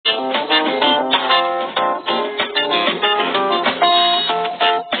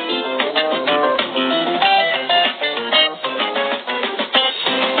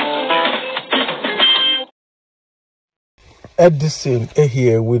Edison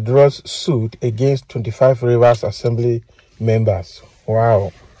here withdraws suit against 25 Rivers Assembly members.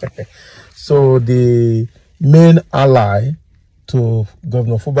 Wow. So the main ally to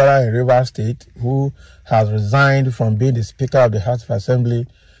Governor Fubara in Rivers State, who has resigned from being the Speaker of the House of Assembly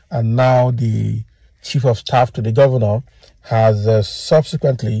and now the Chief of Staff to the Governor, has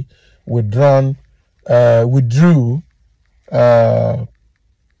subsequently withdrew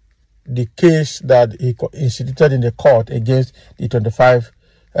the case that he instituted in the court against the 25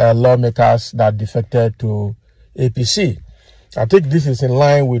 lawmakers that defected to APC. I think this is in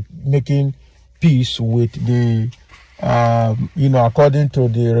line with making peace with the, according to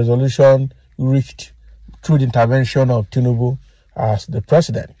the resolution reached through the intervention of Tinubu as the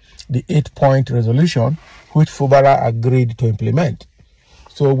president, the 8-point resolution which Fubara agreed to implement.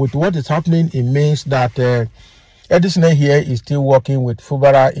 So with what is happening, it means that Edison here is still working with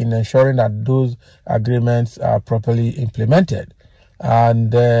Fubara in ensuring that those agreements are properly implemented.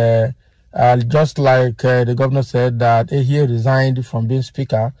 And just like the governor said, that he resigned from being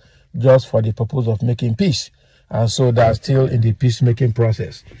speaker just for the purpose of making peace. And so they're still in the peacemaking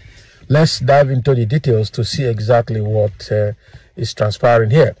process. Let's dive into the details to see exactly what is transpiring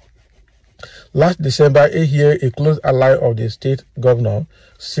here. Last December, a close ally of the state governor,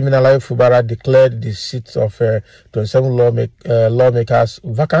 similarly Fubara, declared the seats of 27 lawmakers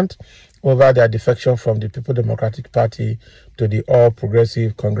vacant over their defection from the People Democratic Party to the All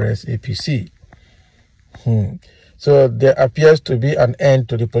Progressive Congress APC. So there appears to be an end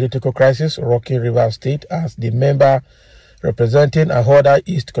to the political crisis rocking Rivers State, as the member representing Ahoda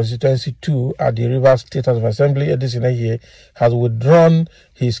East Constituency 2 at the Rivers State House of Assembly, Edison here, has withdrawn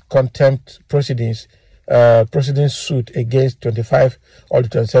his contempt proceedings suit against 25 or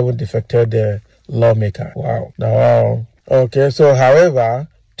 27 defected lawmakers. Wow. Wow. Okay, so however,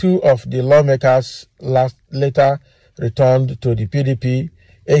 2 of the lawmakers later returned to the PDP.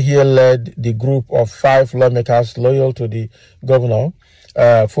 Ahir led the group of 5 lawmakers loyal to the governor.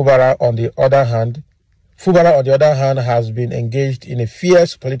 Fubara, on the other hand, has been engaged in a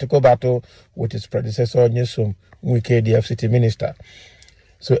fierce political battle with his predecessor, Nyesom Wike, the FCT minister.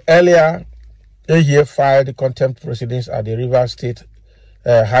 So earlier, Ahir filed contempt proceedings at the Rivers State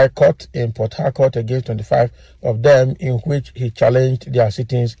High Court in Port Harcourt against 25 of them, in which he challenged their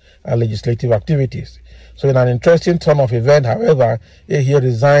sittings and legislative activities. So in an interesting turn of event, however, Ahir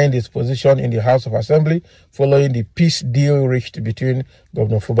resigned his position in the House of Assembly following the peace deal reached between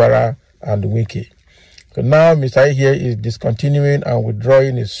Governor Fubara and Wike. So now Mr. Ahir is discontinuing and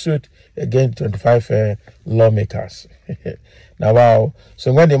withdrawing his suit against 25 lawmakers. Now, wow.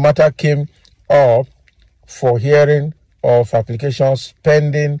 So when the matter came up for hearing of applications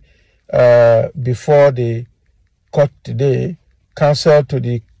pending before the court today, counsel to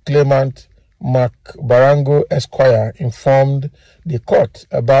the claimant Mark Barango Esquire informed the court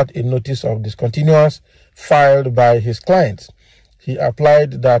about a notice of discontinuance filed by his clients. He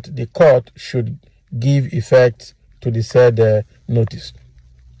applied that the court should give effect to the said notice.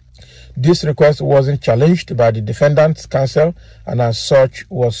 This request wasn't challenged by the defendant's counsel, and as such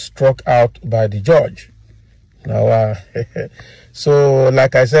was struck out by the judge. Now, so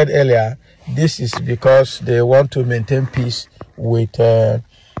like I said earlier, this is because they want to maintain peace with the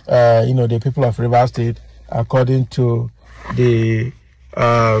people of Rivers State, according to the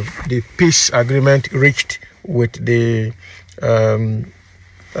peace agreement reached with the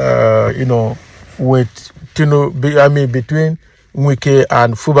with between Wike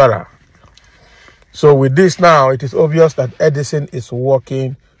and Fubara. So with this now, it is obvious that Edison is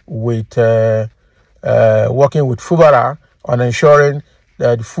working with Fubara on ensuring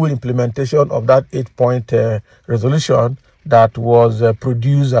the full implementation of that 8-point resolution that was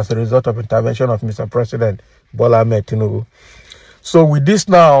produced as a result of intervention of Mr. President Bola Ahmed Tinubu. So with this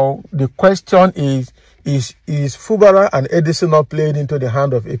now, the question is Fubara and Edison not playing into the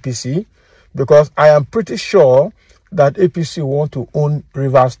hand of APC? Because I am pretty sure that APC want to own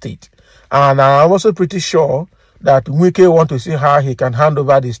Rivers State. And I am also pretty sure that Wike want to see how he can hand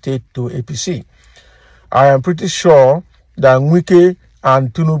over the state to APC. I am pretty sure that Wike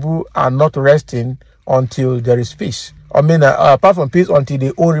and Tinubu are not resting until there is peace. I mean, apart from peace, until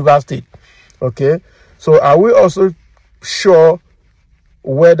they own Rivers State. Okay? So are we also sure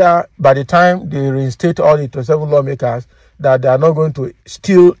whether by the time they reinstate all the 27 lawmakers that they are not going to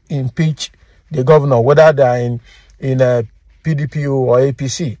still impeach the governor, whether they are in PDP or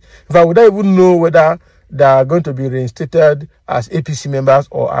APC? In fact, we don't even know whether they are going to be reinstated as APC members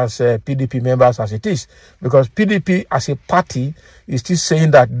or as PDP members as it is. Because PDP as a party is still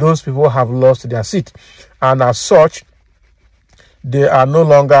saying that those people have lost their seat. And as such, they are no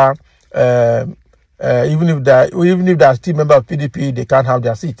longer Even if they are still member of PDP, they can't have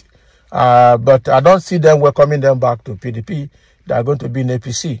their seat. But I don't see them welcoming them back to PDP. They are going to be in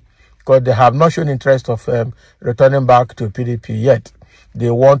APC because they have not shown interest of returning back to PDP yet.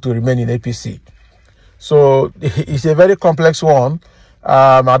 They want to remain in APC. So it's a very complex one.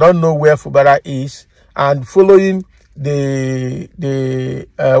 I don't know where Fubara is, and following the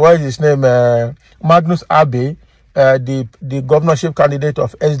what is his name, Magnus Abe, the governorship candidate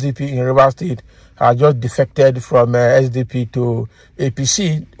of SDP in Rivers State, has just defected from SDP to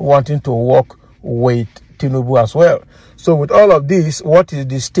APC, wanting to work with Tinubu as well. So with all of this, what is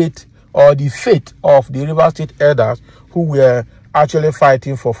the state or the fate of the Rivers State elders who were actually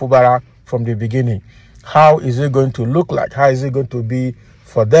fighting for Fubara from the beginning? How is it going to look like? How is it going to be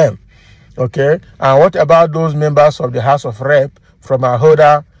for them? Okay, and what about those members of the House of Rep from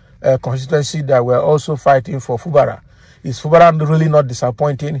Ahoda constituency that were also fighting for Fubara? Is Fubara really not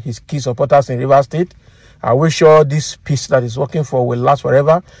disappointing his key supporters in Rivers State? Are we sure this peace that is working for will last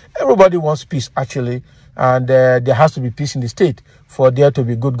forever? Everybody wants peace, actually, and there has to be peace in the state for there to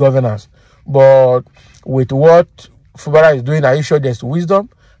be good governance. But with what Fubara is doing, are you sure there's wisdom?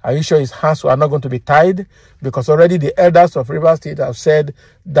 Are you sure his hands are not going to be tied? Because already the elders of Rivers State have said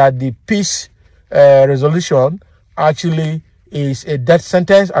that the peace resolution actually is a death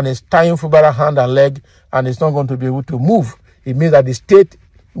sentence and is tying Fubara hand and leg, and it's not going to be able to move. It means that the state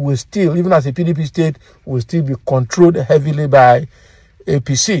will still, even as a PDP state, will still be controlled heavily by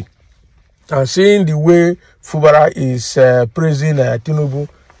APC. And seeing the way Fubara is praising Tinubu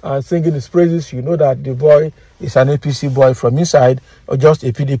and singing his praises, you know that the boy is an APC boy from inside or just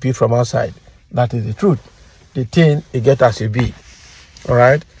a PDP from outside. That is the truth. The thing, it gets as it be. All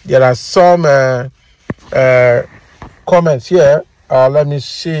right. There are some comments here. Let me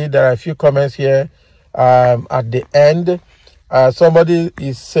see. There are a few comments here at the end. Somebody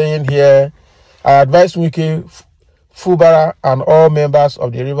is saying here, I advise Wike, Fubara and all members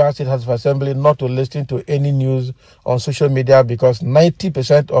of the Rivers State House of Assembly not to listen to any news on social media because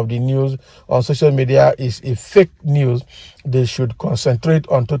 90% of the news on social media is a fake news. They should concentrate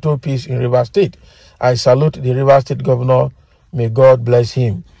on total peace in Rivers State. I salute the Rivers State governor. May God bless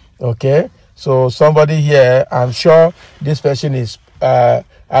him. Okay, so somebody here, I'm sure this person is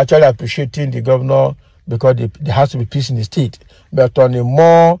actually appreciating the governor because there has to be peace in the state. But on a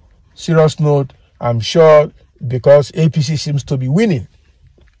more serious note, I'm sure because APC seems to be winning.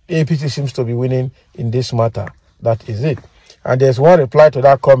 APC seems to be winning in this matter. That is it. And there's one reply to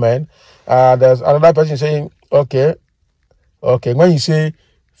that comment. There's another person saying, okay, when you say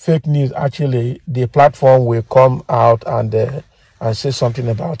fake news, actually, the platform will come out and say something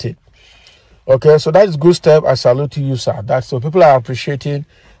about it. Okay, so that is good step. I salute you, sir. So people are appreciating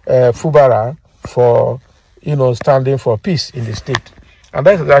Fubara for, standing for peace in the state. And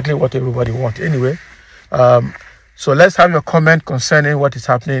that's exactly what everybody wants. Anyway, so let's have your comment concerning what is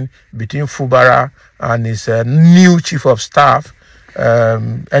happening between Fubara and his new chief of staff,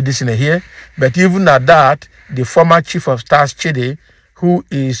 Edison here. But even at that, the former chief of staff, Chede, who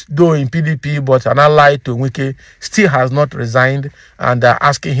is though in PDP but an ally to Wike, still has not resigned, and they're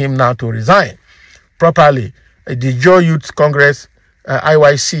asking him now to resign properly. The Joe Youth Congress,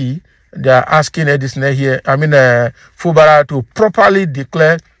 IYC, they're asking Edison here, Fubara to properly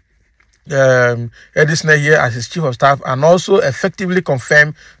declare Edison here as his chief of staff and also effectively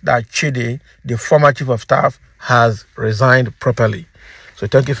confirm that Chede, the former chief of staff, has resigned properly. So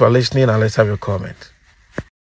thank you for listening and let's have your comment.